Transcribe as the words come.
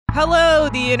Hello,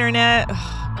 the internet,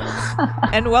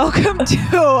 and welcome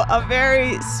to a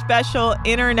very special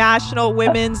International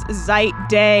Women's Zeit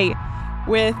Day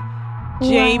with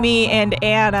Jamie and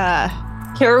Anna.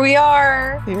 Here we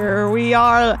are.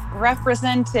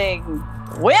 Representing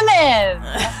women.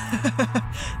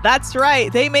 That's right.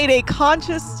 They made a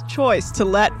conscious choice to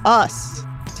let us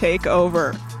take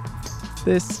over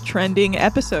this trending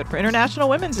episode for International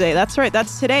Women's Day. That's right.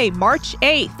 That's today, March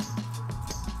 8th.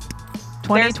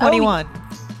 2021.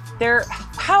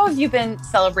 How have you been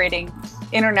celebrating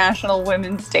International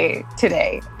Women's Day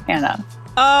today, Anna?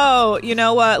 Oh, you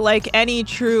know what? Like any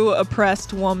true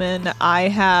oppressed woman,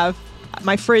 my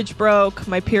fridge broke,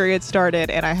 my period started,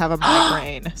 and I have a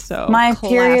migraine. So my classic.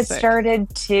 Period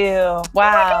started too.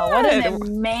 Wow, what an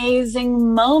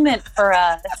amazing moment for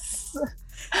us.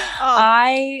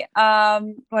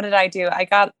 What did I do? I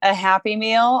got a Happy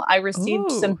Meal. I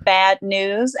received some bad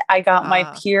news. I got my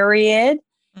period.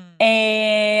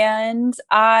 And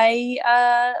I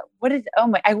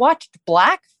watched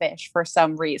Blackfish for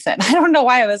some reason. I don't know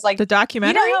why. I was like, the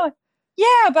documentary?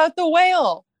 About the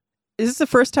whale. Is this the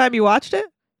first time you watched it?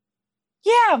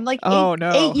 Yeah, I'm like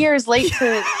 8 years late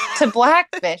to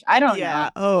Blackfish. I don't know.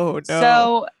 Oh no.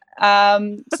 So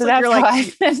that's how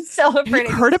I've been celebrating.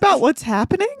 Have you heard about what's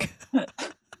happening?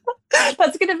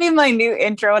 That's going to be my new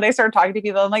intro. When I start talking to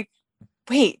people, I'm like,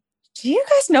 wait, do you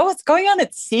guys know what's going on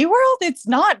at SeaWorld? It's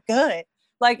not good.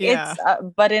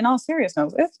 But in all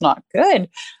seriousness, it's not good.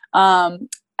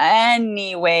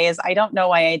 Anyways, I don't know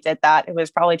why I did that. It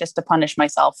was probably just to punish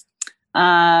myself.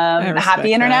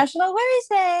 Happy International Women's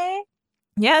Day.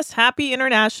 Yes, happy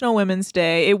International Women's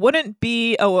Day. It wouldn't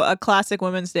be a classic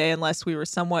Women's Day unless we were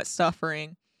somewhat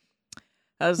suffering.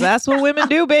 Because that's what women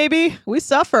do, baby. We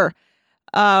suffer.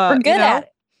 We're good at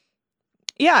it.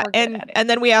 Yeah, and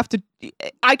then we have to...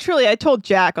 I told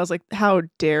Jack, I was like, how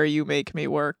dare you make me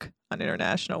work on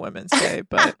International Women's Day?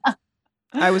 But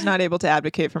I was not able to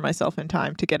advocate for myself in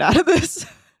time to get out of this.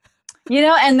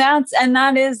 And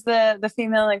that is the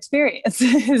female experience.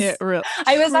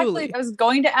 I was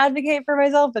going to advocate for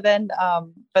myself, but then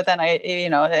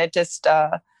it just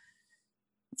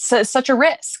such a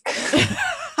risk.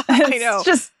 I know. It's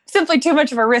just simply too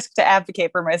much of a risk to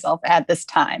advocate for myself at this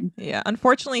time. Yeah,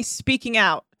 unfortunately, speaking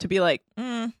out to be like,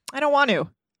 I don't want to,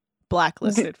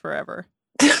 blacklisted forever.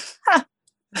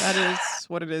 That is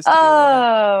what it is.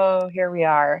 Here we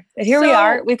are. We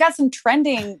are. We've got some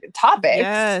trending topics.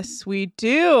 Yes, we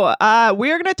do.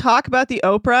 We are going to talk about the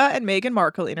Oprah and Meghan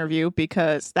Markle interview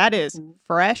because that is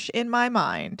fresh in my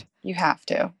mind. You have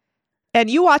to. And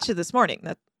you watched it this morning.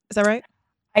 Is that right?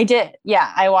 I did.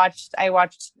 Yeah, I watched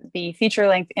the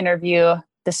feature-length interview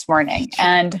this morning,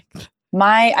 and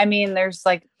there's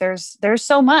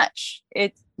so much.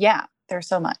 There's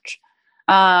so much.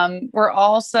 We're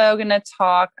also going to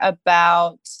talk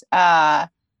about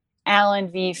Alan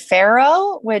v.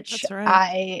 Farrow, which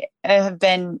I have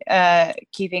been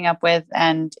keeping up with,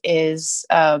 and is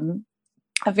a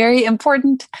very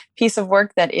important piece of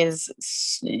work that is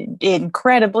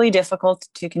incredibly difficult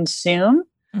to consume.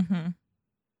 Mm-hmm.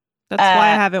 That's why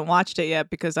I haven't watched it yet,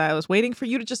 because I was waiting for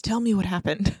you to just tell me what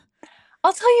happened.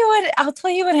 I'll tell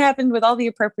you what happened with all the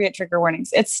appropriate trigger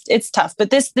warnings. It's tough, but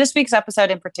this week's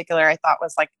episode in particular, I thought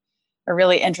was like a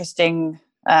really interesting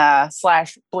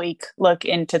 / bleak look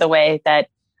into the way that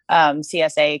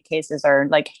CSA cases are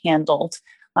like handled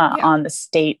on the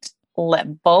state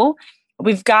level.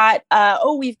 We've got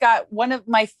one of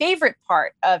my favorite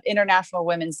part of International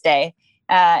Women's Day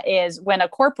is when a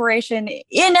corporation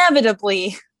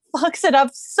inevitably fucks it up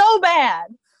so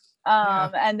bad.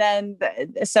 And then,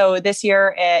 so this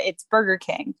year it's Burger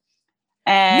King.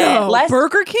 And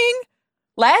Burger King?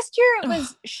 Last year it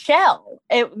was Shell.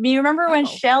 You remember when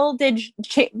Shell did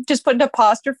just put an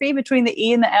apostrophe between the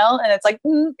E and the L, and it's like,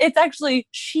 it's actually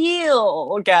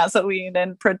Shell gasoline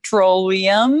and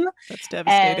petroleum. That's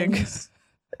devastating.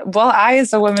 I,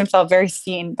 as a woman, felt very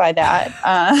seen by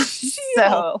that.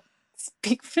 So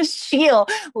speak for Shell.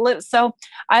 So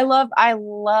I love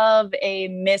a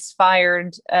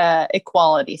misfired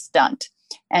equality stunt.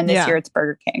 And this year it's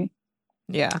Burger King.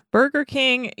 Yeah. Burger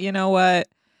King, you know what?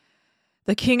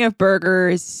 The king of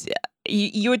burgers,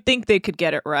 you would think they could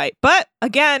get it right. But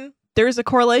again, there's a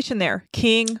correlation there.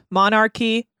 King,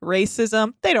 monarchy,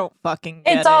 racism, they don't fucking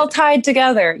get it. It's all tied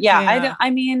together. Yeah.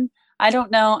 I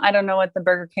don't know what the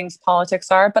Burger King's politics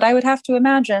are, but I would have to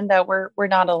imagine that we're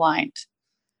not aligned.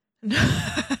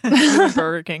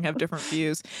 Burger King have different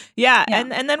views. Yeah.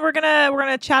 And then we're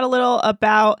gonna chat a little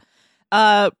about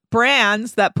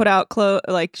brands that put out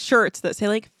shirts that say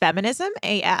like feminism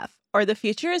AF, or the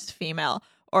future is female,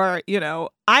 or, you know,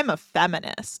 I'm a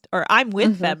feminist, or I'm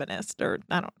with Mm-hmm. feminist, or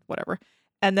I don't, whatever.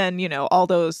 And then, you know, all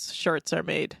those shirts are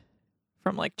made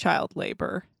from like child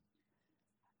labor.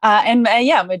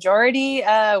 Yeah, majority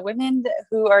women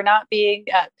who are not being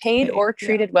paid or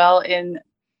treated well in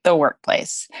the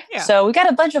workplace. Yeah. So we got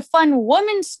a bunch of fun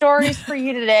woman stories for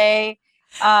you today.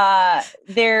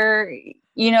 There,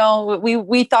 you know,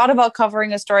 we thought about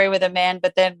covering a story with a man,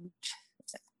 but then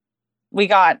we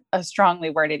got a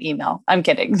strongly worded email. I'm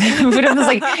kidding. But it was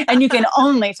like, and you can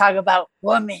only talk about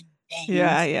woman things.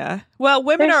 Yeah. Well,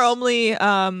 women only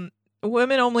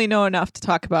know enough to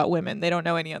talk about women. They don't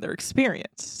know any other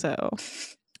experience. So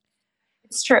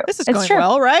it's true. This is going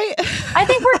well, right? I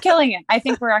think we're killing it. I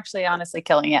think we're actually honestly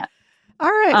killing it. All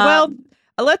right. Well,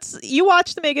 you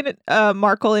watched the Meghan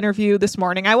Markle interview this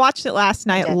morning. I watched it last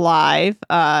night live.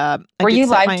 Were you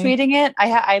live tweeting it?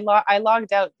 I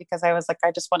logged out because I was like,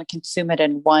 I just want to consume it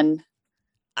in one.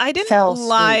 I didn't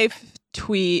live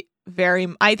tweet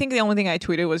I think the only thing I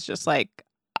tweeted was just like,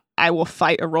 I will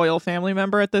fight a royal family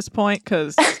member at this point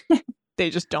because they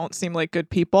just don't seem like good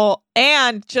people.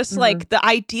 And just like the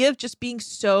idea of just being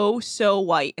so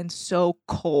white and so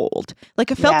cold.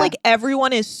 Like, it felt like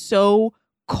everyone is so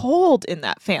cold in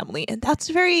that family. And that's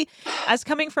as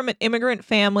coming from an immigrant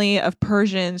family of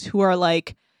Persians who are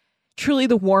like truly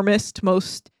the warmest,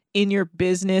 most in your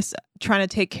business, trying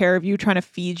to take care of you, trying to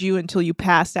feed you until you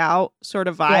pass out sort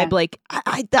of vibe. Like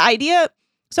the idea.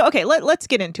 So, okay, let's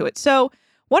get into it. So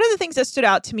one of the things that stood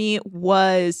out to me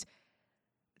was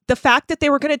the fact that they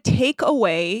were going to take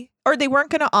away, or they weren't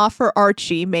going to offer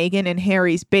Archie, Meghan and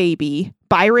Harry's baby,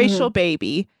 biracial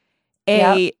baby,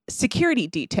 a security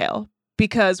detail.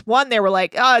 Because one, they were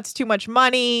like, oh, it's too much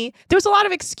money. There was a lot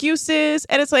of excuses.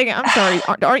 And it's like, I'm sorry,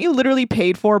 aren't you literally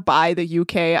paid for by the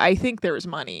UK? I think there's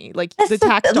money. Like, the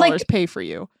tax dollars pay for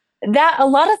you. That a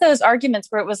lot of those arguments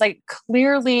where it was like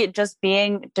clearly just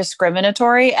being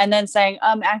discriminatory and then saying,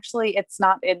 actually, it's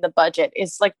not in the budget,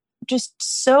 is like just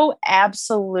so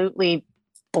absolutely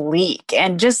bleak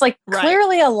and just like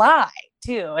clearly a lie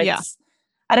too.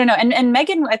 I don't know. And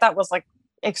Meghan, I thought, was like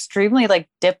extremely like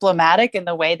diplomatic in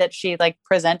the way that she like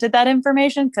presented that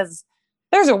information, because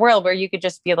there's a world where you could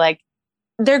just be like,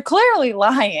 they're clearly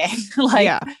lying.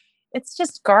 It's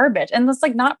just garbage. And it's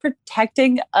like not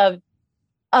protecting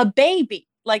a baby.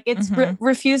 Like, it's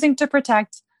refusing to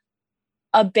protect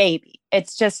a baby.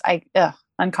 It's just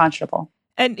unconscionable.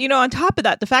 And, you know, on top of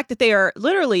that, the fact that they are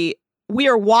literally, we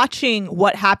are watching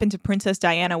what happened to Princess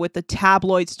Diana with the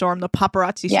tabloid storm, the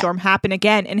paparazzi storm happen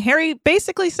again. And Harry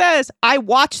basically says, I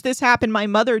watched this happen. My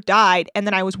mother died. And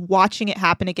then I was watching it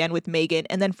happen again with Meghan.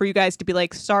 And then for you guys to be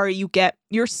like, sorry, you get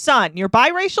your son, your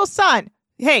biracial son.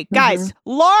 Hey, guys,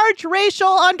 large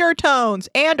racial undertones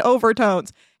and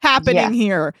overtones happening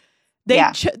here.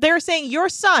 They're saying your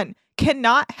son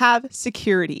cannot have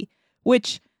security,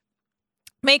 which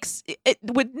makes it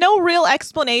with no real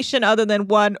explanation other than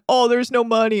one, oh, there's no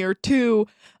money, or two,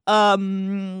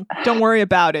 don't worry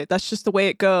about it, that's just the way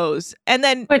it goes. And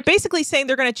then basically saying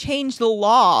they're going to change the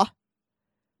law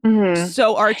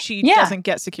so Archie doesn't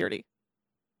get security.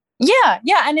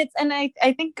 And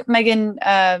I think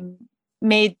Meghan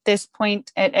made this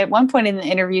point at one point in the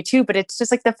interview too, but it's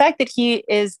just like the fact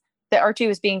that Archie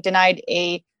was being denied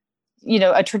a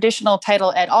traditional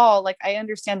title at all. Like, I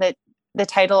understand that the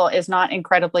title is not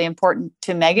incredibly important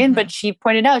to Meghan, but she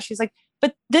pointed out, she's like,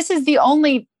 but this is the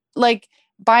only like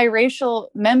biracial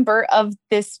member of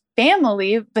this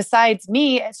family besides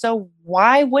me. So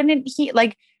why wouldn't he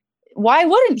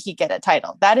get a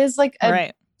title? That is like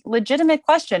a legitimate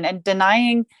question, and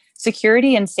denying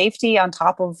security and safety on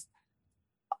top of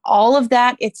all of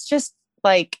that. It's just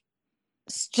like,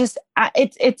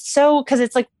 it's so, because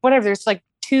it's like, whatever, there's like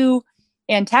two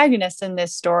antagonists in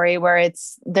this story where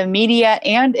it's the media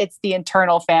and it's the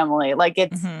internal family. Like,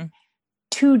 it's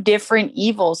two different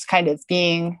evils kind of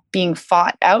being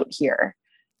fought out here.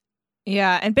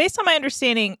 Yeah. And based on my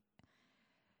understanding,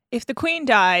 if the Queen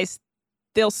dies,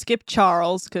 they'll skip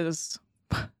Charles because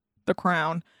the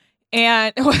crown.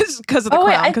 And it was because of the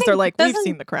crown, because they're like, we've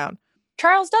seen the crown.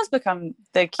 Charles does become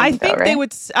the king. I think they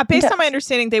would, based on my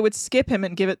understanding, they would skip him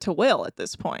and give it to Will at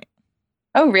this point.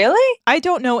 Oh, really? I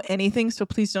don't know anything, so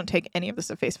please don't take any of this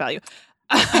at face value.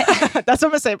 That's what I'm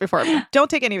going to say before. Don't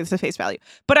take any of this at face value.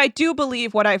 But I do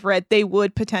believe what I've read, they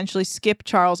would potentially skip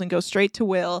Charles and go straight to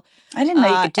Will. I didn't know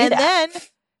you could do that. And then,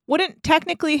 wouldn't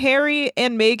technically Harry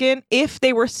and Meghan, if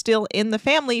they were still in the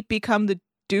family, become the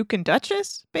Duke and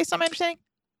Duchess, based on my understanding?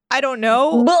 I don't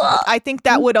know. I think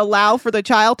that would allow for the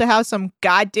child to have some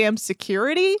goddamn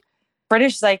security.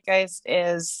 British zeitgeist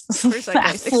is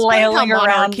flailing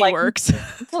around like works.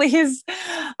 Please.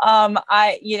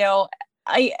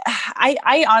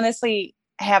 I honestly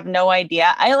have no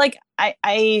idea.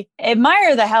 I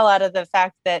admire the hell out of the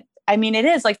fact that, I mean, it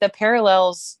is like the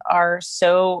parallels are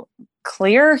so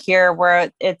clear here,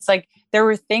 where it's like there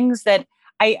were things that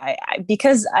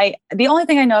because the only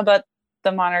thing I know about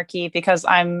the monarchy, because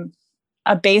I'm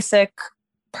a basic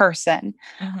person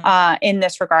in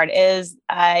this regard, is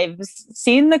I've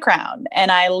seen The Crown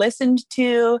and I listened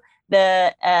to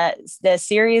the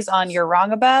series on You're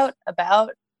Wrong about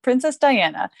Princess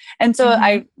Diana. And so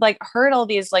I like heard all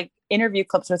these like interview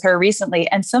clips with her recently,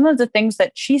 and some of the things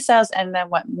that she says and then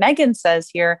what Meghan says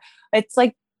here, it's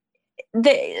like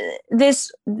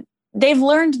they've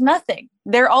learned nothing.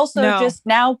 They're also just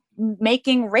now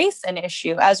making race an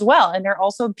issue as well. And they're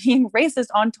also being racist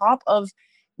on top of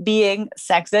being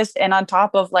sexist and on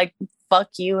top of like, fuck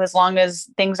you, as long as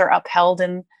things are upheld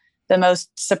in the most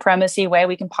supremacy way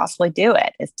we can possibly do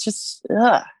it. It's just,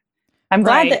 ugh. I'm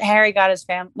glad that Harry got his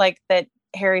like that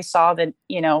Harry saw the,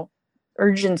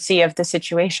 urgency of the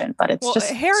situation, but it's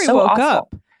just Harry so woke awful.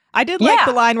 up. I did like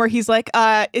the line where he's like,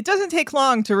 it doesn't take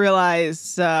long to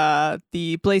realize the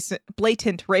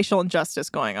blatant racial injustice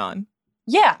going on.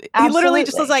 Yeah, absolutely. He literally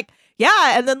just was like,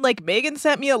 yeah, and then like Meghan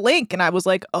sent me a link and I was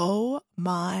like, oh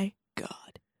my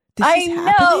God. I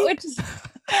know.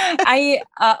 I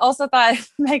also thought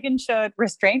Meghan showed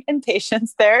restraint and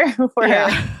patience there, where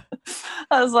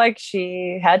I was like,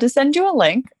 she had to send you a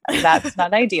link. That's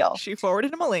not ideal. She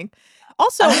forwarded him a link.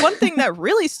 Also, one thing that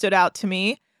really stood out to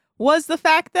me was the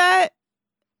fact that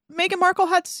Meghan Markle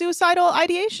had suicidal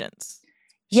ideations.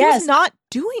 She was not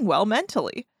doing well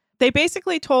mentally. They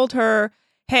basically told her,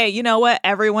 hey, you know what?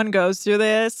 Everyone goes through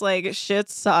this. Like, shit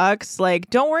sucks.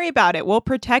 Like, don't worry about it. We'll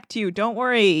protect you. Don't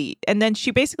worry. And then she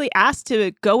basically asked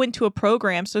to go into a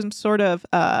program, some sort of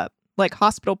like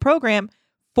hospital program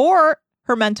for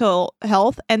her mental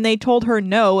health. And they told her,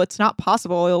 no, it's not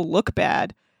possible. It'll look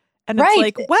bad. And it's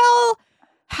like, well,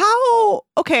 how?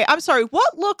 Okay, I'm sorry.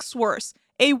 What looks worse?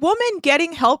 A woman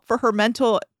getting help for her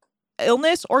mental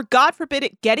illness, or God forbid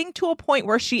it getting to a point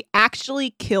where she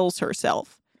actually kills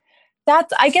herself?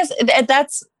 I guess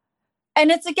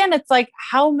and it's like,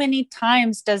 how many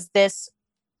times does this,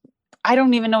 I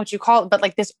don't even know what you call it, but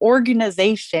like this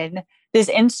organization, this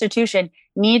institution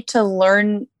need to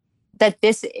learn that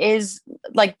this is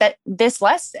like this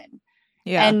lesson.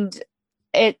 Yeah. And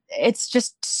it's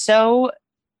just so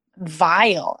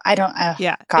vile. I don't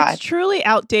God. It's truly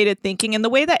outdated thinking. And the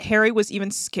way that Harry was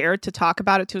even scared to talk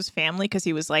about it to his family, because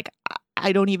he was like,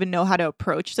 I don't even know how to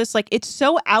approach this. Like, it's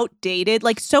so outdated,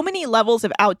 like so many levels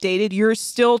of outdated. You're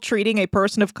still treating a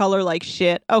person of color like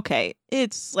shit. Okay,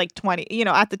 it's like 20,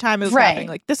 at the time it was happening.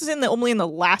 Like, this is only in the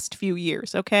last few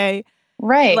years. Okay.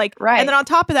 Right. And then on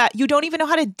top of that, you don't even know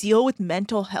how to deal with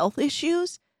mental health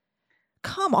issues.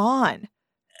 Come on.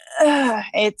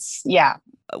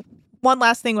 One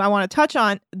last thing I want to touch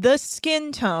on, the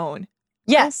skin tone.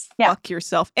 Yes. Fuck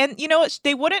yourself. And you know what?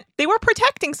 They were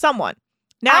protecting someone.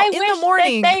 Now, in the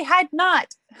morning, that they had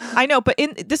not. I know, but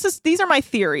these are my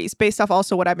theories based off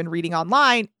also what I've been reading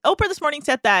online. Oprah this morning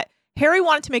said that Harry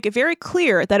wanted to make it very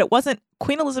clear that it wasn't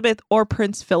Queen Elizabeth or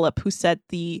Prince Philip who said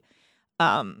the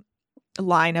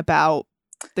line about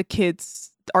the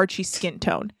kids' Archie skin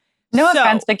tone. No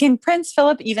offense, but can Prince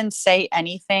Philip even say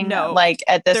anything? No. Like,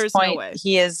 at this point,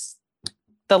 he is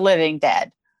the living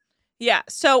dead. Yeah.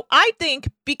 So I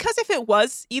think, because if it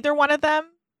was either one of them,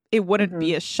 it wouldn't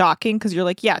be as shocking, because you're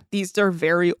like, yeah, these are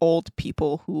very old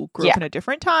people who grew up in a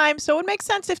different time. So it makes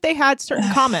sense if they had certain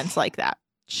comments like that.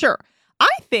 Sure. I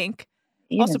think,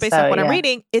 also based on what I'm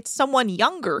reading, it's someone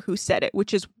younger who said it,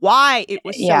 which is why it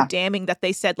was so damning that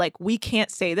they said, like, we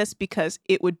can't say this because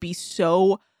it would be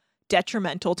so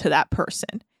detrimental to that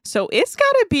person. So it's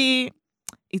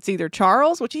it's either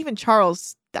Charles, which even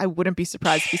Charles, I wouldn't be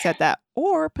surprised if he said that,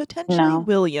 or potentially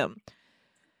William.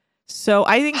 So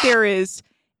I think there is,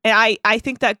 and I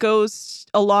think that goes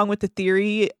along with the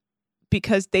theory,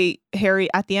 because Harry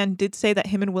at the end did say that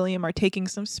him and William are taking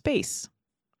some space.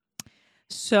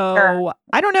 So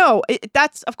I don't know.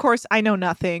 That's, of course, I know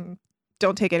nothing.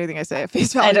 Don't take anything I say at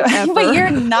face value. But you're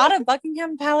not a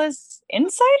Buckingham Palace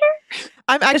insider?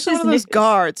 I'm actually one of those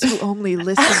guards who only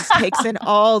listens, takes in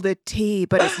all the tea,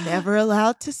 but is never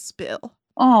allowed to spill.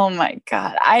 Oh my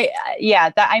God.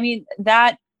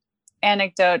 That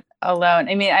anecdote alone,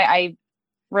 I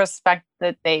respect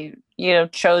that they,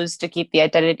 chose to keep the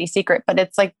identity secret, but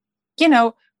it's like,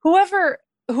 whoever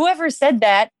said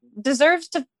that deserves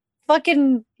to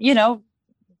fucking,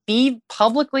 be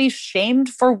publicly shamed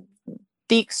for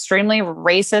the extremely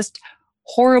racist,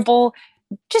 horrible,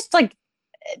 just like,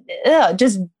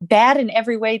 just bad in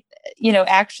every way,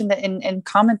 action and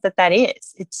comment that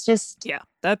is. It's just,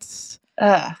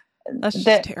 uh, That's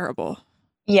just terrible.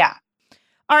 Yeah.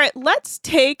 All right, let's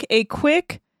take a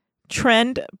quick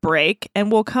trend break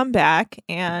and we'll come back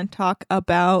and talk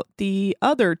about the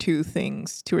other two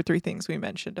or three things we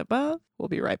mentioned above. We'll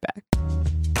be right back.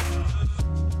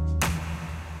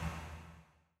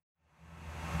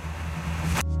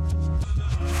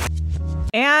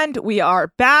 And we are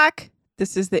back.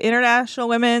 This is the International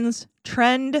Women's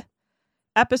Trend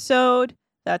episode.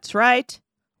 That's right.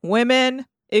 Women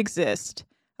exist.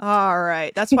 All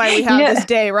right. That's why we have this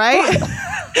day, right?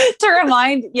 To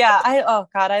remind,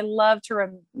 I love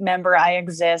to remember I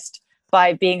exist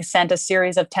by being sent a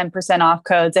series of 10% off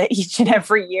codes each and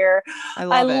every year. I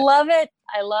love it.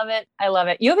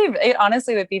 It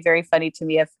honestly would be very funny to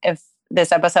me if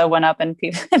this episode went up and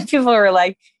people were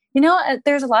like,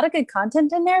 there's a lot of good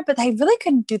content in there, but I really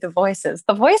couldn't do the voices.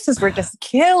 The voices were just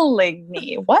killing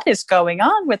me. What is going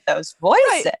on with those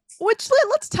voices? Right. Which,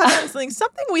 let's touch on something.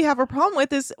 Something we have a problem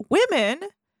with is women.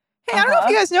 Hey, I don't know if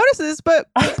you guys notice this, but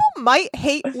people might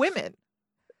hate women.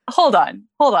 Hold on.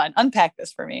 Unpack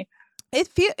this for me. It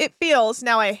feels,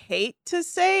 now I hate to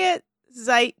say it,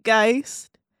 zeitgeist,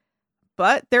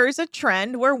 but there is a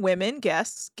trend where women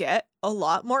guests get a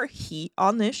lot more heat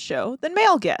on this show than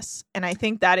male guests. And I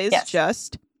think that is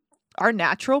just our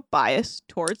natural bias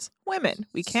towards women.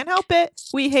 We can't help it.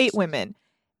 We hate women.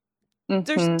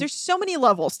 Mm-hmm. There's so many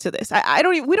levels to this. We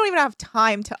don't even have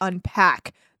time to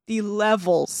unpack the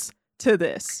levels to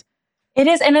this. It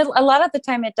is, and a lot of the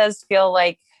time it does feel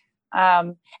like,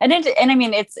 I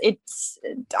mean, it's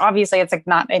obviously it's like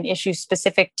not an issue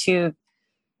specific to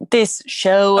this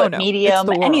show, medium,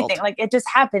 anything. Like it just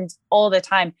happens all the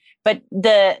time. But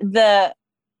the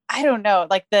I don't know,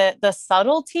 like the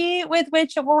subtlety with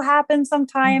which it will happen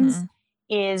sometimes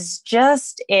is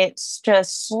just, it's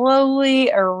just slowly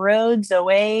erodes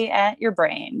away at your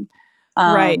brain.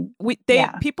 Right.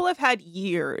 People have had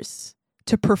years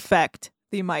to perfect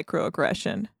the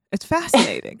microaggression. It's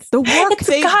fascinating. The work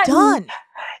they've done.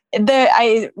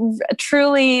 The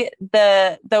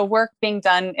work being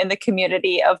done in the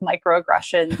community of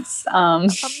microaggressions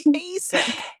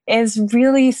amazing. Is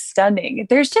really stunning.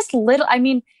 There's just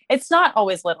it's not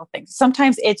always little things.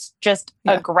 Sometimes it's just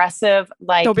aggressive.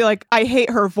 Like they'll be like, I hate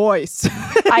her voice.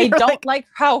 I don't like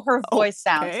how her voice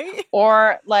sounds.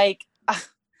 Or like,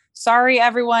 sorry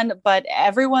everyone, but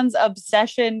everyone's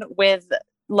obsession with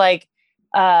like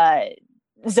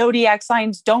zodiac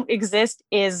signs don't exist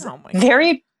is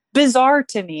very bizarre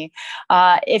to me.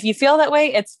 If you feel that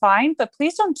way, it's fine, but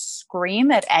please don't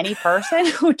scream at any person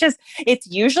who it's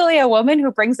usually a woman who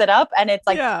brings it up, and it's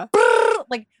like,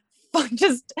 like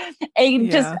just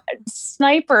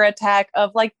sniper attack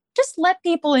of like, just let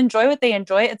people enjoy what they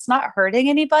enjoy. It's not hurting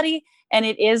anybody. And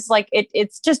it is like,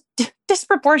 it's just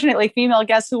disproportionately female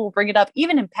guests who will bring it up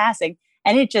even in passing.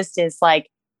 And it just is like,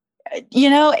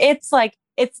 it's like,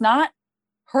 it's not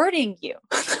hurting you.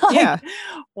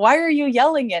 Why are you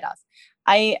yelling at us?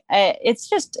 It's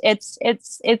just, it's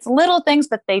little things,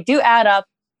 but they do add up.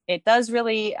 It does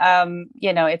really,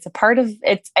 it's a part of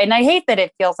it. And I hate that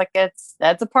it feels like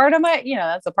that's a part of my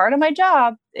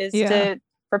job is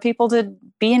for people to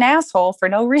be an asshole for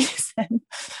no reason.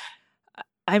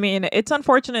 I mean, it's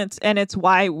unfortunate, and it's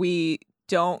why we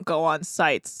don't go on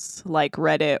sites like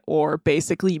Reddit or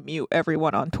basically mute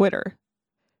everyone on Twitter.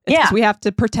 It's we have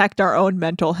to protect our own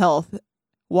mental health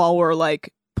while we're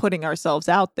like putting ourselves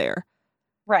out there.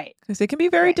 Right. Because it can be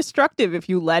very destructive if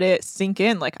you let it sink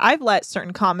in. Like I've let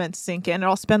certain comments sink in and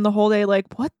I'll spend the whole day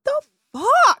like, what the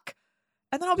fuck?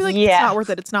 And then I'll be like, it's not worth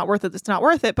it. It's not worth it. It's not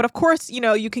worth it. But of course,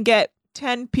 you can get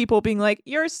 10 people being like,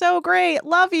 you're so great.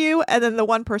 Love you. And then the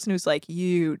one person who's like,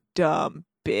 you dumb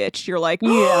bitch. You're like, you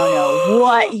don't know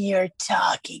what you're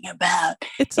talking about.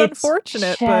 It's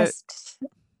unfortunate, but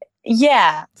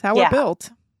it's how we're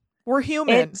built. We're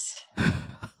human.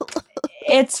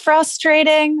 It's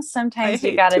frustrating. Sometimes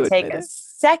you got to take a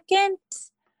second.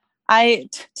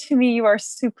 To me, you are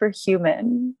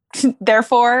superhuman.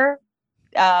 Therefore,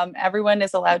 everyone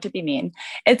is allowed to be mean.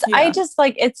 I just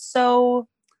like, it's so,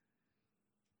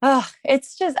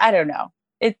 it's just, I don't know.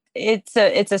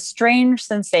 It's a strange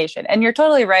sensation. And you're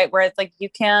totally right where it's like, you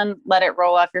can let it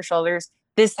roll off your shoulders.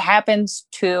 This happens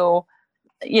to,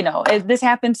 this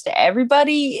happens to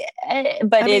everybody,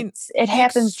 but it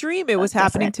happens. Extreme. It was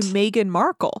happening to Meghan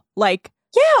Markle. Like,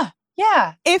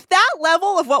 yeah. If that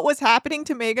level of what was happening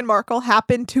to Meghan Markle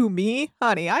happened to me,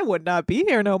 honey, I would not be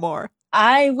here no more.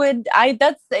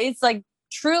 It's like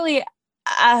truly,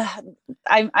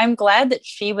 I'm glad that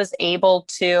she was able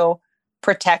to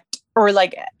protect or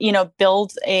like,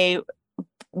 build a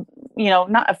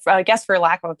not, I guess for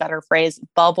lack of a better phrase,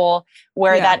 bubble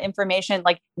where Yeah. that information,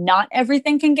 like not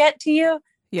everything can get to you.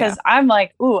 Yeah. Because I'm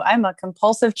like, ooh, I'm a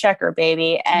compulsive checker,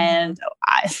 baby. And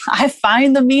I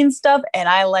find the mean stuff and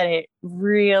I let it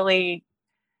really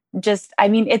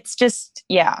it's just,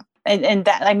 yeah. And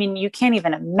that, I mean, you can't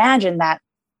even imagine that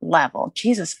level.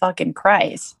 Jesus fucking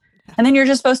Christ. And then you're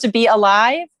just supposed to be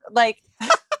alive? Like,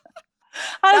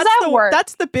 how does that work?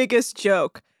 That's the biggest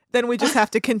joke. Then we just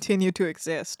have to continue to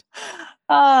exist.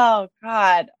 Oh,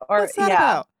 God. Or, What's that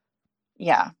about?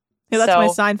 Yeah. Yeah, that's my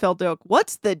Seinfeld joke.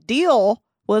 What's the deal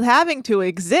with having to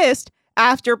exist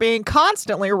after being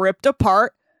constantly ripped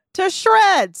apart to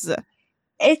shreds?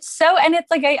 It's so, and it's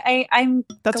like, I'm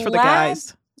That's glad, for the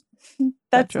guys.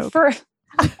 That's for,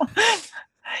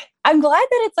 I'm glad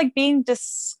that it's like being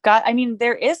discussed. I mean,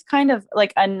 there is kind of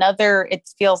like another, it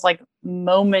feels like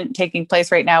moment taking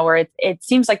place right now where it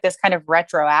seems like this kind of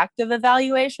retroactive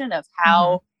evaluation of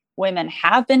how women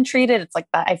have been treated. It's like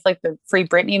that. I feel like the Free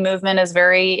Britney movement is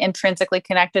very intrinsically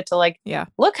connected to like,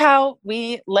 look how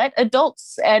we let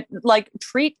adults like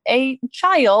treat a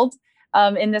child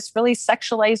in this really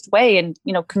sexualized way and,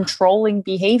 controlling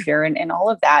behavior and all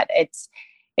of that.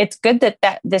 It's good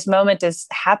that this moment is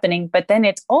happening, but then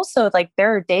it's also like,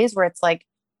 there are days where it's like,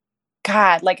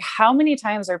 God, like how many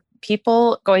times are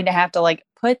people going to have to like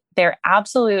put their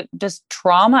absolute just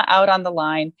trauma out on the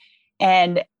line?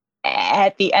 And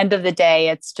at the end of the day,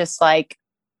 it's just like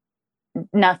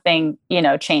nothing,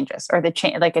 changes or the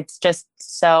change. Like, it's just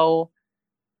so,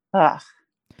 I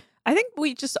think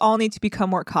we just all need to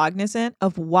become more cognizant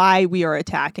of why we are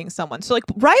attacking someone. So like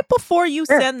right before you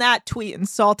send that tweet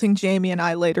insulting Jamie and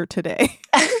I later today,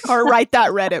 or write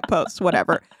that Reddit post,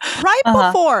 whatever, right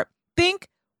before, think,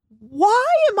 why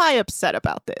am I upset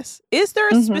about this? Is there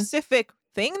a specific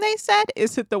thing they said?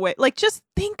 Is it the way, like, just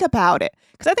think about it.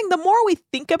 Because I think the more we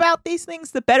think about these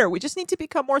things, the better. We just need to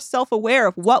become more self-aware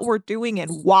of what we're doing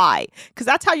and why. Because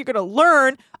that's how you're going to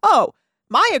learn,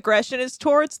 my aggression is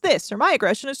towards this or my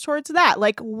aggression is towards that.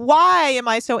 Like, why am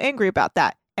I so angry about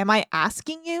that? Am I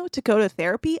asking you to go to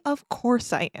therapy? Of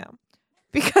course I am.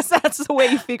 Because that's the way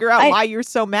you figure out why you're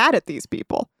so mad at these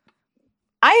people.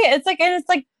 It's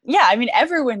like, yeah, I mean,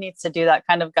 everyone needs to do that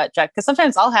kind of gut check. Because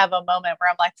sometimes I'll have a moment where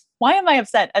I'm like, why am I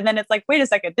upset? And then it's like, wait a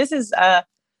second, this is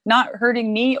not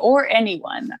hurting me or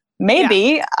anyone.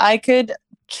 Maybe I could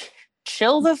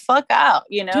chill the fuck out.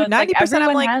 Dude, 90% like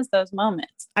everyone has those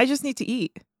moments. I just need to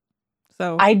eat.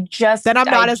 So then I'm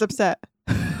not as upset.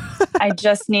 I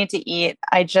just need to eat.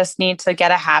 I just need to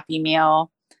get a Happy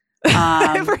Meal. For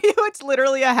you, it's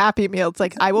literally a Happy Meal. It's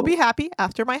like, I will be happy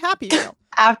after my Happy Meal.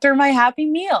 After my Happy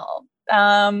Meal.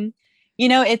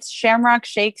 It's Shamrock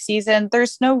Shake season.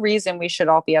 There's no reason we should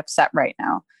all be upset right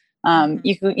now.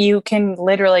 You can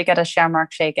literally get a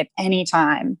Shamrock Shake at any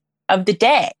time of the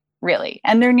day, really.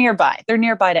 And they're nearby. They're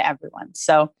nearby to everyone.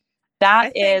 So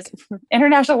that is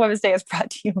International Women's Day is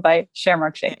brought to you by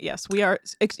Shamrock Shake. Yes, we are.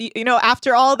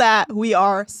 After all that, we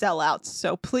are sellouts.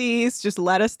 So please just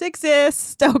let us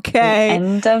exist. Okay.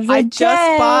 End of the day.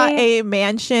 Just bought a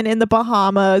mansion in the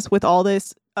Bahamas with all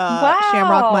this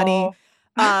Shamrock money.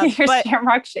 Your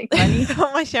Shamrock Shake money.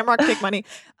 My Shamrock Shake money.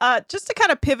 Just to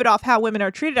kind of pivot off how women are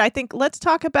treated, I think let's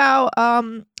talk about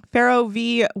Farrow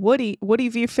v. Woody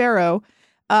v. Farrow.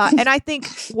 And I think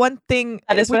one thing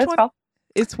that is what it's called.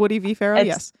 It's Woody v. Farrow,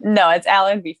 yes. No, it's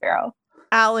Alan v. Farrow.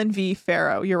 Alan v.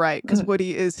 Farrow, you're right, because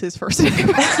Woody is his first name.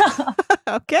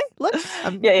 Okay, look,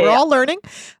 we're all learning.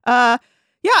 I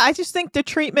just think the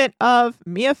treatment of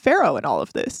Mia Farrow in all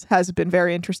of this has been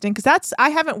very interesting, because I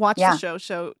haven't watched the show,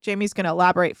 so Jamie's going to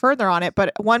elaborate further on it.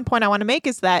 But one point I want to make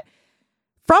is that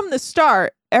from the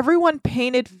start, everyone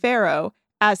painted Farrow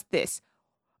as this,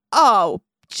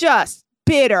 just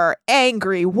bitter,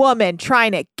 angry woman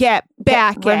trying to get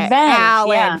back at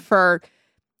Alan for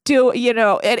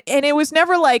and it was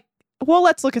never like, well,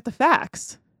 let's look at the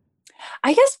facts.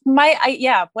 I guess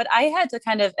what I had to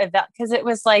kind of because it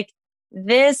was like,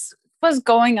 this was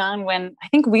going on when I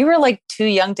think we were like too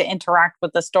young to interact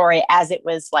with the story as it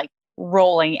was like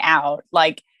rolling out.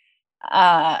 Like,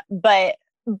 but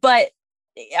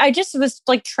I just was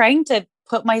like trying to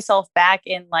put myself back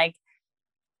in, like,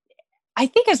 I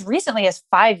think as recently as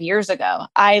 5 years ago,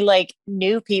 I like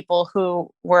knew people who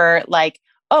were like,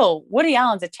 oh, Woody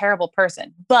Allen's a terrible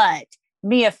person, but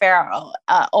Mia Farrow,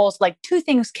 also, like, two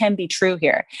things can be true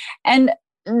here. And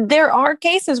there are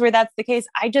cases where that's the case.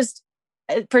 I just,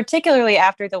 particularly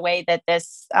after the way that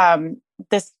this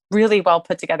really well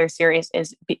put together series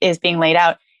is being laid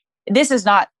out, this is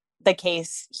not the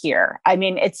case here. I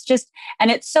mean, it's just,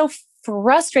 and it's so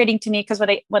frustrating to me, because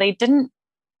what I didn't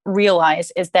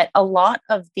realize is that a lot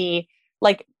of the,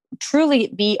 like,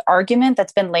 truly the argument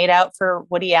that's been laid out for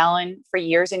Woody Allen for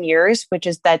years and years, which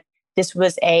is that this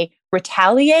was a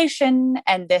retaliation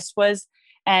and this was,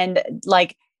 and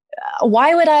like,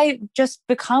 why would I just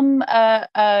become a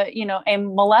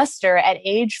molester at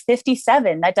age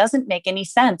 57? That doesn't make any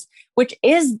sense, which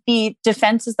is the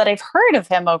defenses that I've heard of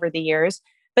him over the years.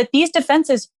 But these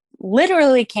defenses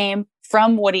literally came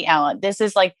from Woody Allen. This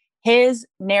is like his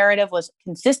narrative was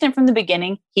consistent from the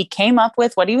beginning. He came up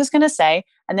with what he was going to say,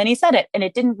 and then he said it, and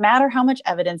it didn't matter how much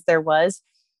evidence there was.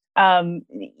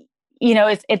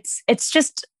 It's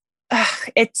just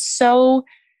it's so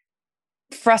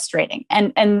frustrating.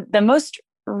 And the most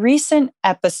recent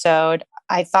episode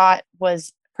I thought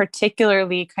was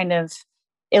particularly kind of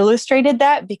illustrated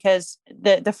that, because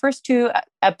the first two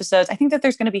episodes, I think that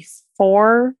there's going to be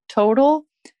 4 total.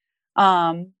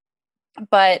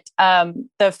 But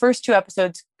the first 2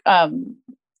 episodes,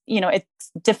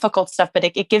 it's difficult stuff, but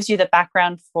it gives you the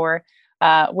background for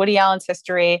Woody Allen's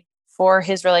history, for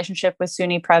his relationship with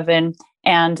Suni Previn,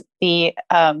 and the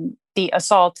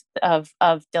assault of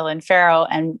Dylan Farrow.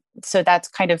 And so that's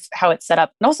kind of how it's set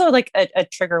up. And also like a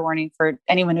trigger warning for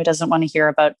anyone who doesn't want to hear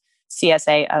about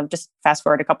CSA, just fast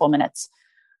forward a couple of minutes.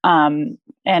 And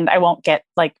I won't get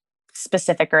like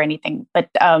specific or anything, but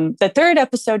the third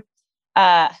episode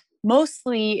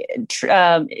mostly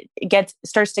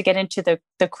starts to get into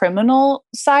the criminal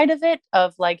side of it,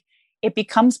 of like, it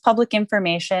becomes public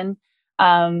information.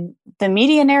 The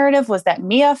media narrative was that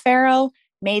Mia Farrow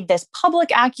made this public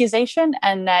accusation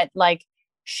and that like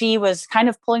she was kind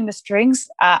of pulling the strings.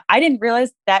 I didn't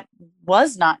realize that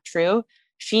was not true.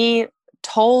 She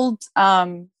told,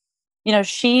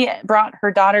 she brought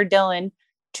her daughter Dylan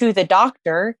to the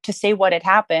doctor to say what had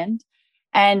happened.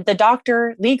 And the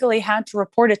doctor legally had to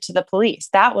report it to the police.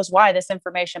 That was why this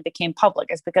information became public,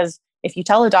 is because if you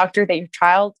tell a doctor that your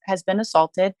child has been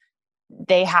assaulted,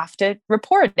 they have to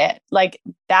report it. Like,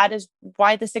 that is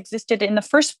why this existed in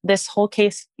this whole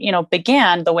case,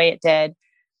 began the way it did.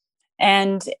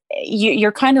 And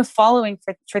you're kind of following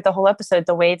for the whole episode,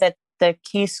 the way that the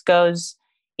case goes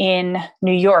in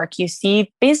New York. You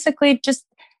see basically just,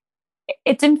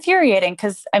 it's infuriating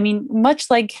because, I mean, much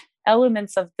like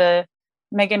elements of the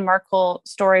Meghan Markle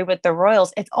story with the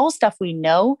royals, it's all stuff we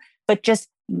know, but just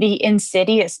the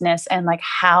insidiousness and like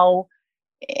how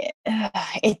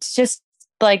it's just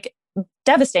like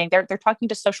devastating. They're talking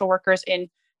to social workers in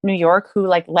New York who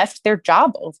like left their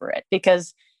job over it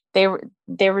because they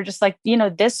were just like,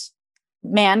 this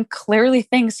man clearly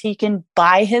thinks he can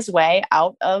buy his way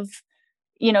out of,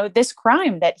 this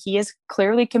crime that he has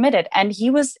clearly committed. And he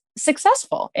was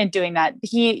successful in doing that.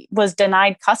 He was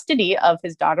denied custody of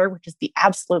his daughter, which is the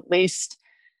absolute least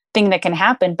thing that can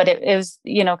happen. But it is,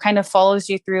 kind of follows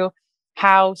you through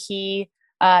how he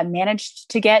managed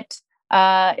to get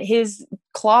his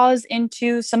claws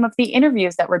into some of the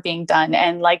interviews that were being done,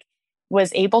 and like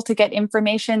was able to get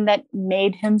information that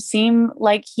made him seem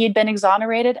like he had been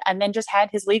exonerated, and then just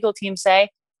had his legal team say,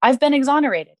 I've been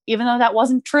exonerated, even though that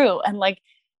wasn't true. And like,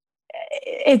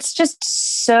 it's just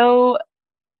so,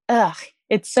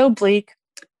 it's so bleak.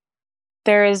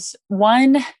 There is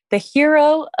the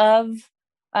hero of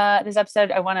this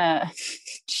episode, I want to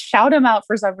shout him out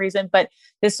for some reason, but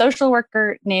this social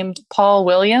worker named Paul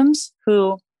Williams,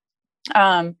 who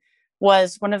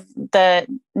was one of the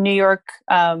New York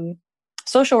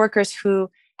social workers who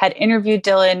had interviewed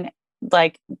Dylan,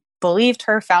 like believed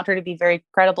her, found her to be very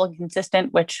credible and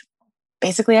consistent, which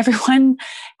basically everyone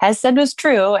has said was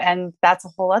true. And that's a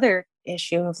whole other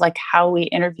issue of like how we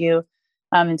interview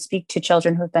and speak to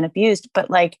children who have been abused. But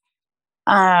like,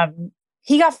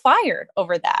 he got fired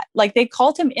over that. Like, they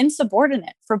called him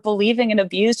insubordinate for believing an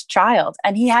abused child.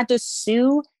 And he had to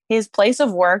sue his place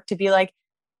of work to be like,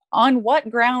 on what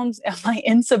grounds am I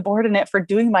insubordinate for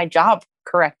doing my job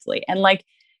correctly? And like,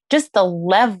 just the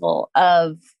level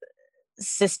of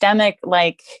systemic,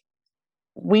 like,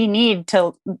 we need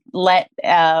to let,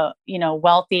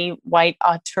 wealthy white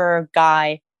auteur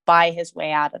guy buy his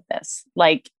way out of this,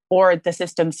 like, or the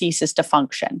system ceases to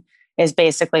function, is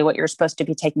basically what you're supposed to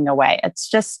be taking away. It's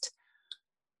just,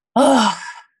 I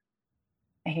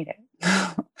hate it.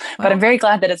 But I'm very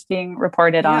glad that it's being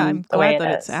reported on. I'm glad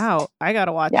that it's out. I got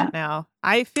to watch it now.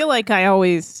 I feel like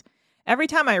every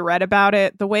time I read about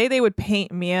it, the way they would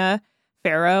paint Mia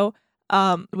Farrow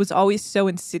was always so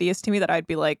insidious to me that I'd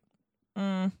be like,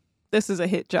 this is a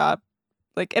hit job.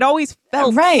 Like, it always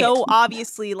felt so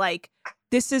obviously like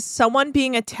this is someone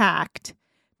being attacked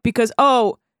because,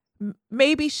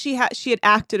 maybe she had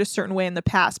acted a certain way in the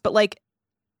past, but like,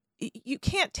 you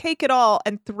can't take it all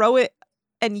and throw it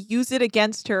and use it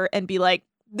against her and be like,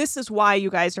 this is why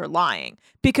you guys are lying.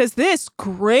 Because this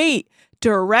great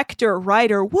director,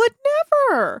 writer would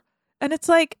never. And it's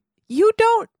like,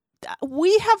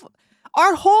 we have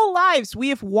our whole lives, we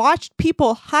have watched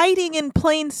people hiding in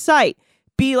plain sight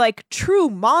be like true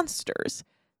monsters.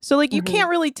 So like, you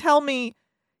can't tell me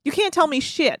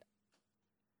shit.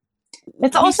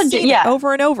 It's also, it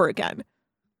over and over again.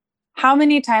 How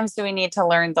many times do we need to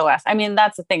learn the lesson? I mean,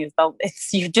 that's the thing, is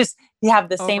you have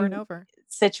the same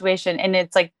situation, and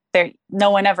it's like no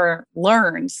one ever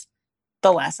learns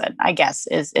the lesson, I guess,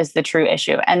 is the true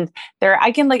issue. And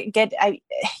I can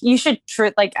you should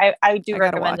I do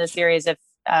recommend the series if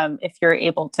you're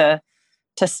able to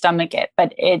stomach it.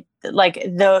 But it, like,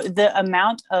 the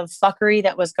amount of fuckery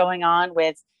that was going on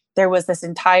there was this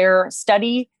entire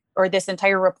study or this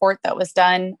entire report that was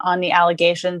done on the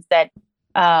allegations that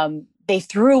they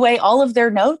threw away all of their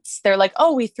notes. They're like,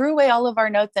 oh, we threw away all of our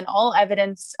notes and all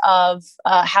evidence of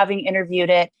having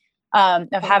interviewed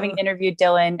having interviewed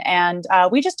Dylan. And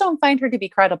we just don't find her to be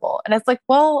credible. And it's like,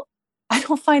 well, I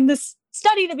don't find this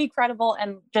study to be credible,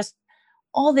 and just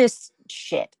all this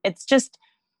shit. It's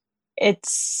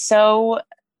so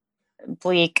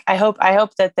bleak. I hope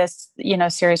that this,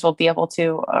 series will be able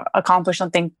to accomplish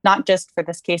something, not just for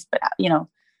this case, but,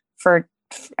 for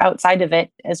outside of it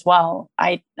as well.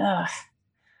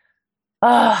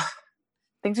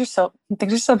 Things are so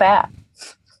bad.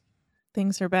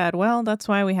 Things are bad. Well, that's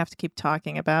why we have to keep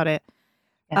talking about it.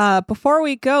 Yes. Before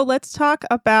we go, let's talk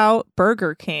about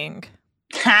Burger King.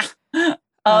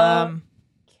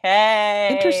 Okay.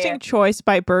 Interesting choice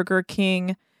by Burger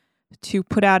King to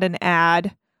put out an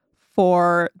ad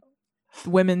for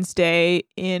Women's Day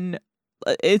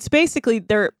it's basically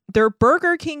their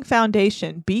Burger King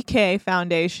Foundation, BK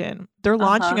Foundation. They're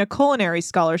launching a culinary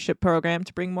scholarship program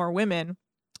to bring more women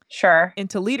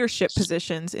into leadership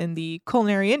positions in the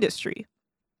culinary industry.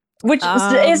 Which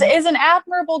is an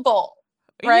admirable goal,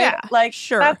 right? Yeah,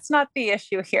 sure. That's not the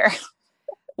issue here.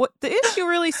 What the issue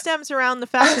really stems around the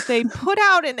fact that they put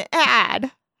out an ad.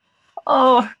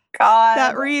 Oh, God.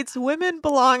 That reads, "Women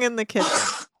belong in the kitchen."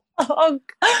 Oh,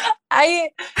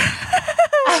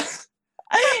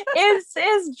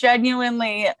 is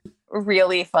genuinely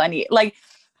really funny. Like,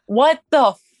 what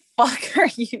the fuck are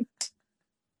you?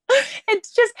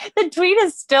 It's just, the tweet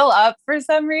is still up for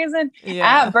some reason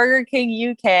at Burger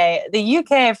King UK. The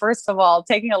UK, first of all,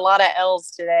 taking a lot of L's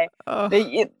today.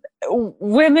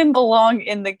 Women belong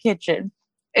in the kitchen.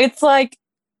 It's like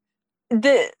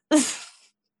you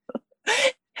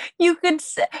could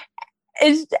say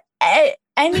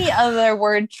any other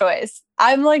word choice.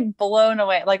 I'm like blown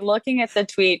away. Like, looking at the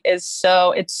tweet it's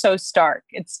so stark.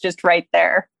 It's just right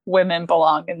there. Women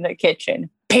belong in the kitchen.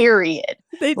 Period.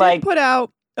 They did put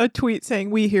out a tweet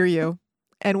saying, "We hear you,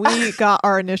 and we got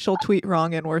our initial tweet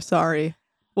wrong, and we're sorry.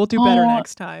 We'll do better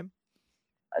next time."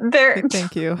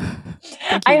 Thank you.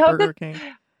 Thank you, Burger King.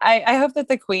 I hope that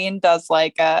the Queen does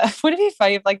would it be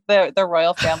funny if the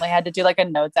royal family had to do a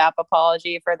notes app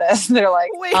apology for this? They're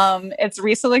like, it's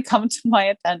recently come to my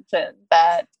attention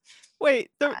that.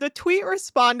 Wait, the tweet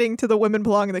responding to the "women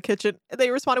belong in the kitchen," they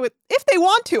responded with, "if they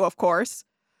want to, of course."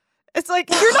 It's like,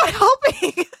 you're not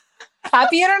helping.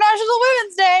 Happy International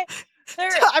Women's Day.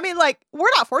 I mean, we're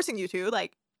not forcing you to,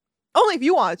 only if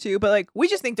you want to, but we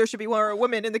just think there should be more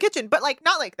women in the kitchen, but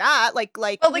not like that, but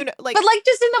just in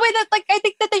the way that I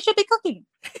think that they should be cooking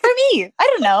for me. I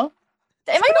don't know.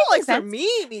 Am I not for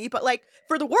me, but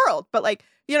for the world, but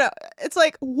it's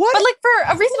like, what? But for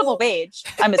a reasonable wage,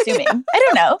 I'm assuming. I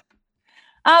don't know.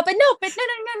 But no.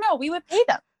 We would pay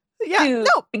them. Yeah,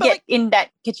 to get in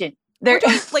that kitchen. They're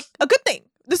just a good thing.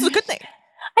 This is a good thing.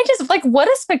 I just what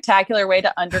a spectacular way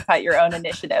to undercut your own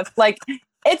initiative.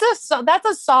 That's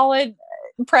a solid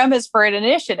premise for an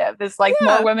initiative. It's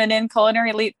more women in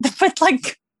culinary lead, but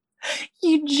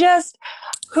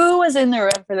who was in the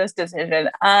room for this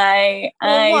decision? I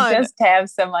just have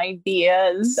some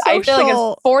ideas. I feel like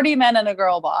it's 40 men and a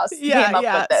girl boss came up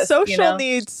with this. Social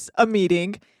needs a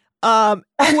meeting.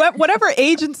 Whatever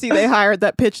agency they hired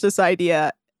that pitched this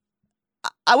idea,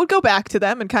 I would go back to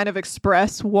them and kind of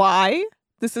express why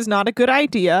this is not a good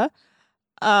idea.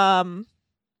 Did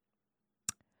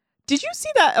you see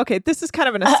that? Okay, this is kind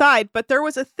of an aside, but there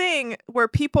was a thing where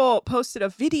people posted a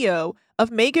video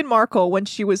of Meghan Markle when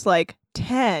she was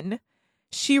 10.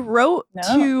 She wrote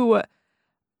to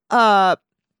a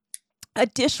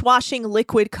dishwashing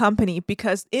liquid company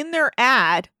because in their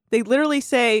ad, they literally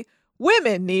say,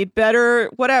 women need better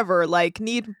whatever, like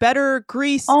need better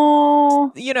grease,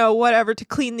 Oh, whatever to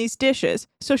clean these dishes.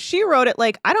 So she wrote it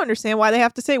like, I don't understand why they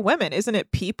have to say women. Isn't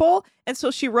it people? And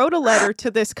so she wrote a letter to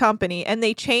this company and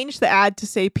they changed the ad to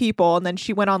say people. And then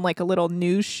she went on like a little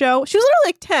news show. She was literally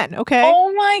like 10. Okay.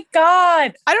 Oh my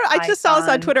God. I just saw this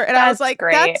on Twitter and I was like,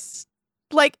 great. That's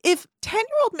like if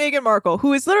 10-year-old Meghan Markle,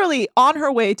 who is literally on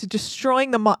her way to destroying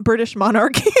the British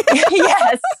monarchy.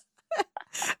 Yes.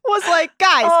 Was like,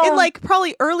 guys, in like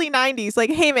probably early 90s, like,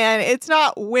 hey man, it's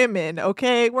not women,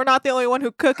 okay? We're not the only one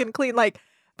who cook and clean. Like,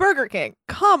 Burger King,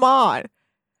 come on.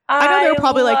 I know they were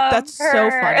probably like, that's so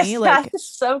funny. Like, that's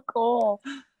so cool.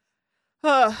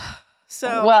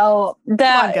 So well, come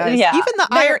on, guys. Yeah, even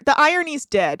the irony's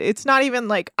dead. It's not even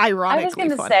like ironically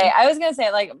funny. I was gonna say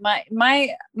like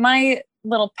my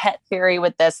little pet theory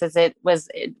with this is it was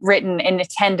written and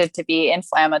intended to be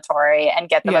inflammatory and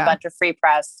get them a bunch of free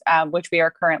press, which we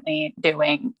are currently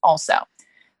doing also.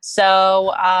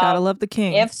 So gotta love the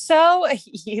king. If so,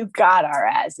 you got our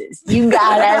asses. You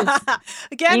got us.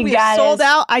 Again, we sold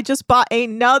out. I just bought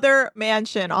another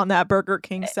mansion on that Burger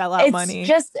King sellout money.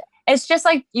 It's just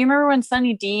like, you remember when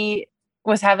Sunny D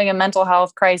was having a mental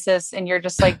health crisis and you're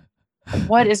just like,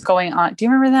 what is going on? Do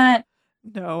you remember that?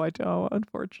 No, I don't.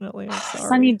 Unfortunately, I'm sorry.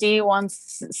 Sunny D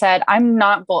once said, "I'm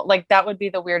not like that would be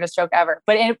the weirdest joke ever."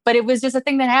 But it was just a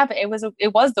thing that happened. It was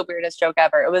the weirdest joke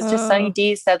ever. It was just Sunny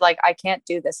D said like, "I can't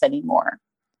do this anymore."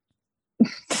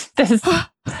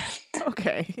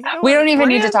 Okay. We don't even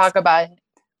need to talk about it.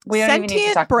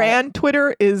 Sentient brand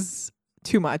Twitter is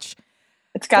too much.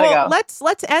 It's gotta go.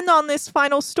 Let's end on this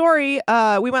final story.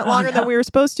 We went longer than we were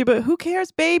supposed to, but who cares,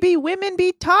 baby? Women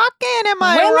be talking. Am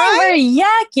I right? We're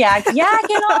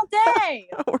yakking all day.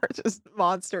 We're just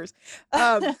monsters.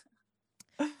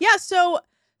 Yeah. So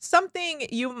something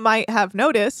you might have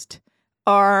noticed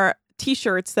are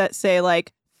T-shirts that say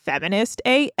like "Feminist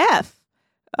AF."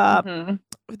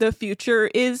 The future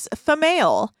is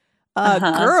female.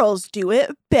 Girls do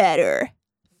it better.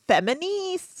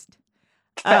 Feminist.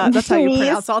 That's how you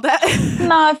pronounce all that.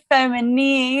 Not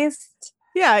feminist.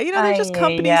 Yeah, they're just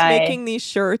companies making these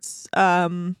shirts.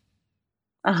 But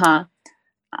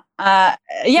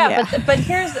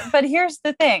here's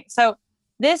the thing. So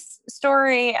this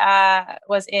story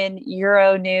was in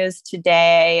Euronews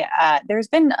today. There's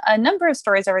been a number of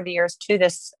stories over the years to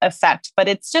this effect, but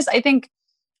it's just, I think,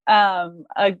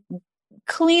 a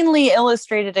cleanly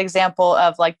illustrated example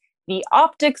of like the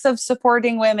optics of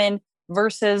supporting women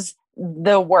versus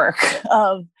the work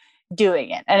of doing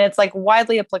it. And it's like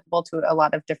widely applicable to a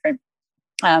lot of different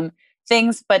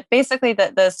things. But basically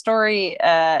the story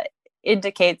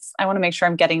indicates, I want to make sure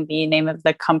I'm getting the name of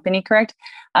the company correct,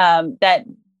 that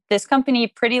this company,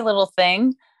 Pretty Little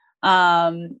Thing,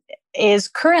 is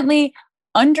currently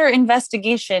under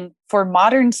investigation for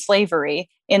modern slavery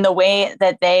in the way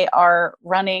that they are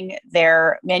running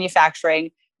their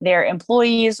manufacturing. Their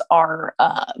employees are,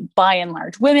 by and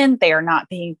large, women. They are not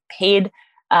being paid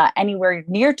anywhere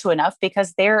near to enough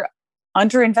because they're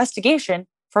under investigation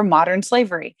for modern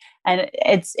slavery. And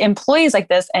it's employees like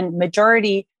this and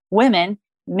majority women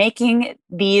making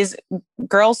these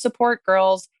girls support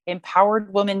girls,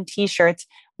 empowered women T-shirts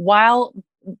while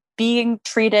being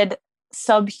treated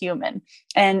subhuman.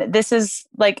 And this is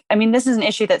this is an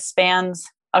issue that spans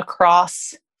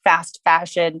across fast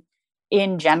fashion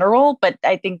in general, but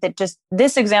I think that just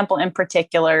this example in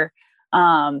particular,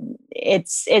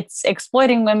 it's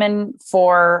exploiting women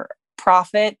for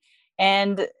profit.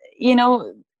 And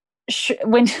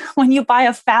when you buy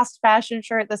a fast fashion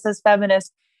shirt that says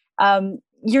feminist,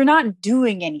 you're not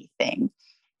doing anything,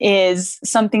 is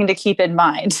something to keep in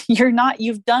mind.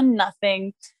 You've done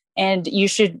nothing, and you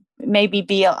should maybe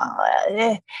be.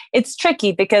 It's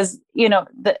tricky because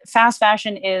the fast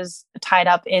fashion is tied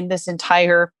up in this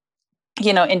entire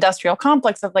industrial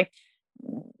complex of like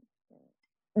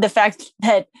the fact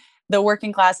that the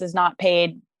working class is not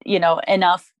paid,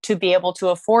 enough to be able to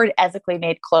afford ethically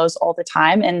made clothes all the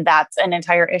time. And that's an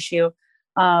entire issue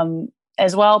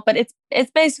as well. But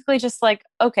it's basically just like,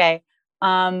 okay,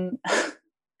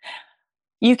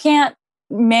 you can't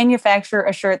manufacture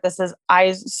a shirt that says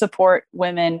I support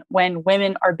women when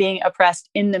women are being oppressed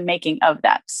in the making of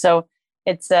that. So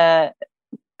it's the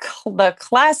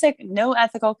classic no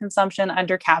ethical consumption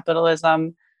under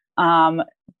capitalism.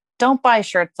 Don't buy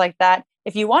shirts like that.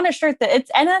 If you want a shirt and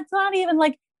it's not even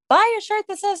like buy a shirt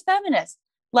that says feminist,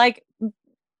 like,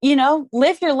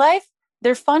 live your life.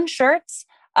 They're fun shirts.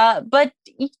 But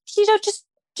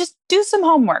just do some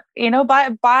homework,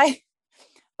 buy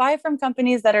from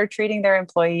companies that are treating their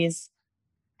employees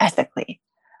ethically.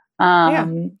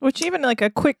 Which even like a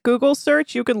quick Google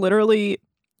search, you can literally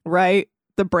write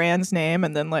the brand's name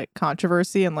and then like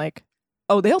controversy and like,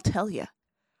 oh, they'll tell you.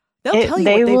 They'll tell you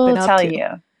they what they've will been up tell to. you.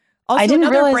 Also, I didn't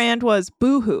another realize brand was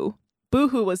Boohoo.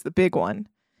 Boohoo was the big one,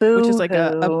 which is like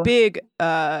a big,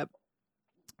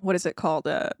 what is it called?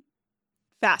 Fast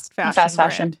fashion. Fast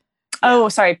fashion. Brand. Yeah. Oh,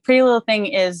 sorry. Pretty Little Thing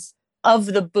is of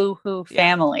the Boohoo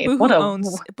family.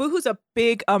 Boohoo's a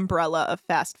big umbrella of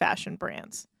fast fashion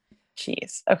brands.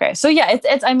 Jeez. Okay. So yeah,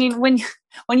 it's I mean, when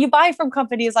you buy from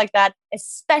companies like that,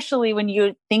 especially when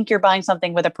you think you're buying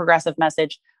something with a progressive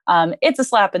message, it's a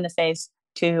slap in the face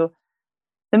to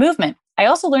the movement. I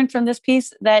also learned from this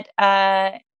piece that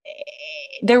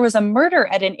there was a murder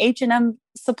at an H&M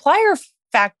supplier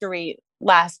factory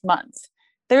last month.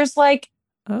 There's like,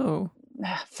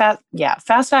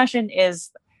 fast fashion is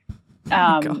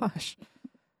gosh,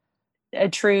 a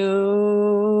true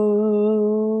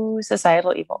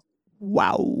societal evil.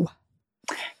 Wow.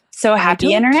 So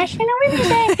happy International Women's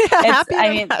Day. Happy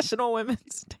International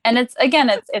Women's Day. And it's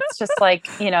just like,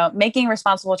 making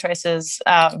responsible choices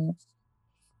and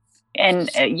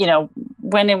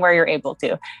when and where you're able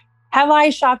to. Have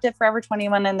I shopped at Forever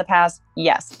 21 in the past?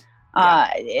 Yes.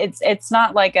 It's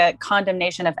not like a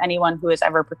condemnation of anyone who has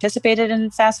ever participated in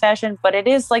fast fashion, but it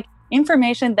is like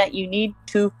information that you need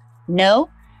to know,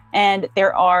 and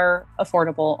there are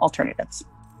affordable alternatives.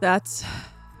 That's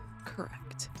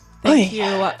correct. Thank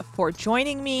you for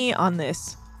joining me on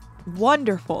this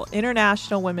wonderful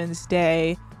International Women's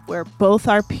Day, where both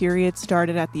our periods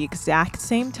started at the exact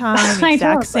same time,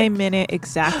 exact same minute,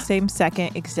 exact same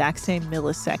second, exact same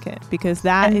millisecond, because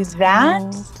that is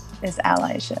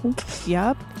allyship.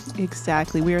 Yep,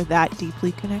 exactly. We are that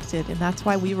deeply connected, and that's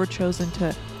why we were chosen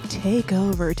to take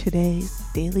over today's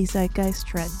Daily Zeitgeist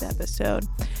Trend episode.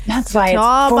 That's why it's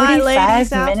all 45 my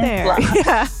ladies out minutes there. long.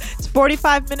 Yeah, it's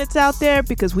 45 minutes out there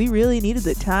because we really needed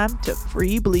the time to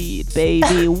free bleed,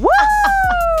 baby. Woo!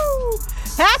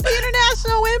 Happy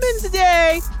International Women's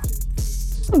Day.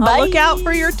 I'll look out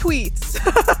for your tweets.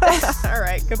 All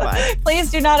right, goodbye.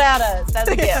 Please do not add us as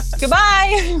a gift.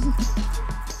 Goodbye.